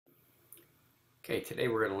Okay, today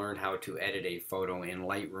we're going to learn how to edit a photo in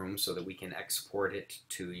Lightroom so that we can export it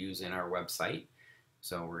to use in our website.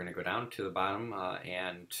 So we're going to go down to the bottom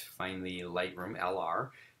and find the Lightroom LR,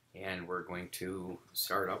 and we're going to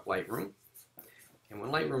start up Lightroom. And when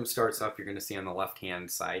Lightroom starts up, you're going to see on the left hand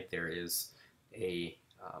side there is a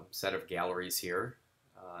set of galleries here.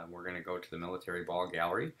 We're going to go to the military ball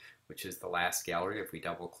gallery, which is the last gallery. If we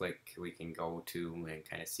double click, we can go to and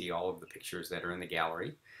kind of see all of the pictures that are in the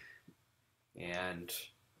gallery. And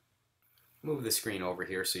move the screen over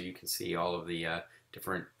here so you can see all of the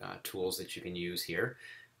different tools that you can use here.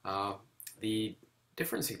 The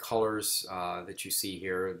difference in colors that you see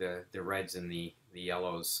here, the reds and the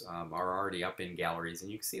yellows, are already up in galleries,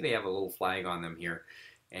 and you can see they have a little flag on them here,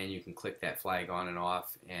 and you can click that flag on and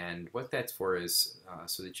off. And what that's for is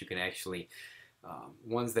so that you can actually,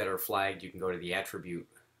 ones that are flagged, you can go to the attribute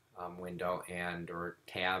window or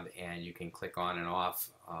tab, and you can click on and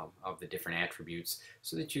off of the different attributes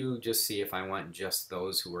so that you just see if I want just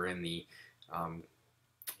those who are in the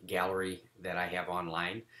gallery that I have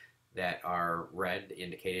online that are red,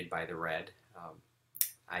 indicated by the red.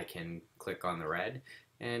 I can click on the red,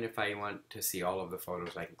 and if I want to see all of the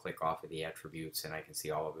photos, I can click off of the attributes and I can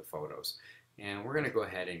see all of the photos. And we're going to go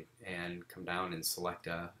ahead and come down and select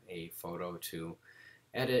a photo to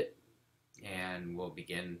edit, and we'll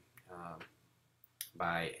begin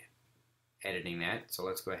by editing that. So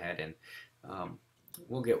let's go ahead and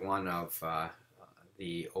we'll get one of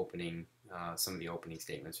the opening, some of the opening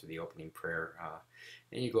statements for the opening prayer.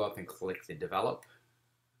 And you go up and click the Develop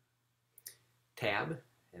tab,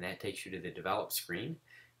 and that takes you to the Develop screen.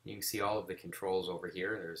 You can see all of the controls over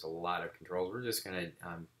here. There's a lot of controls. We're just going to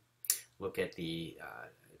look at the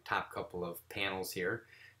top couple of panels here.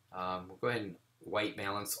 We'll go ahead and white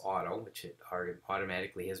balance auto, which it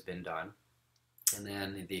automatically has been done. And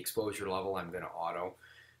then the exposure level, I'm going to auto.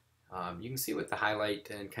 You can see with the highlight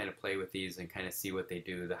and kind of play with these and kind of see what they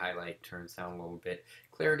do. The highlight turns down a little bit.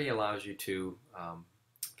 Clarity allows you to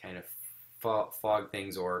kind of fog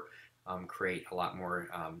things or create a lot more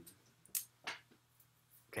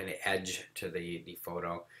kind of edge to the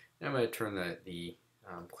photo. And I'm going to turn the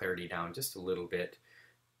clarity down just a little bit.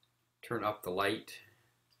 Turn up the light.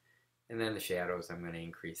 And then the shadows, I'm going to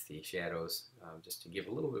increase the shadows just to give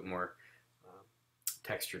a little bit more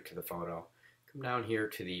texture to the photo. Come down here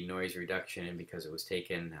to the noise reduction, and because it was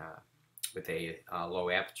taken with a low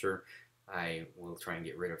aperture, I will try and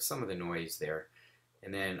get rid of some of the noise there.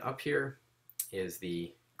 And then up here is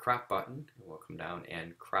the crop button. We'll come down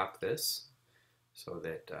and crop this so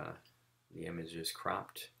that the image is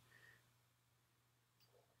cropped,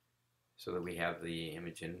 so that we have the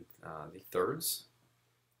image in the thirds.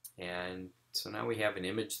 And so now we have an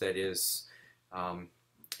image that is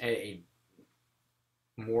a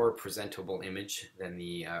more presentable image than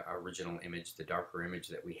the original image, the darker image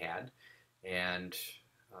that we had. And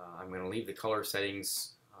I'm going to leave the color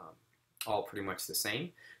settings all pretty much the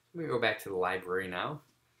same. We go back to the library now,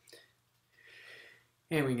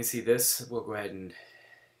 and we can see this. We'll go ahead and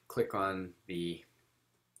click on the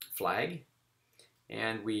flag,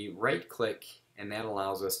 and we right click, and that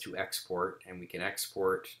allows us to export, and we can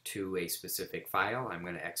export to a specific file. I'm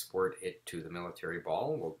going to export it to the military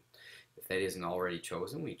ball. If that isn't already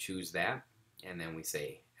chosen, we choose that, and then we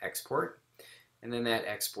say export, and then that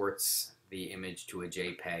exports the image to a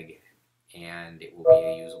JPEG, and it will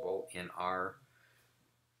be usable in our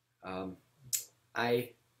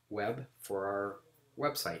iWeb for our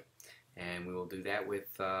website. And we will do that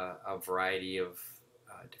with a variety of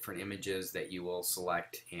different images that you will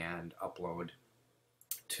select and upload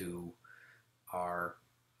to our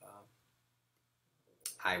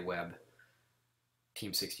iWeb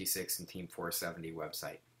Team 66 and Team 470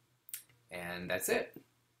 website. And that's it.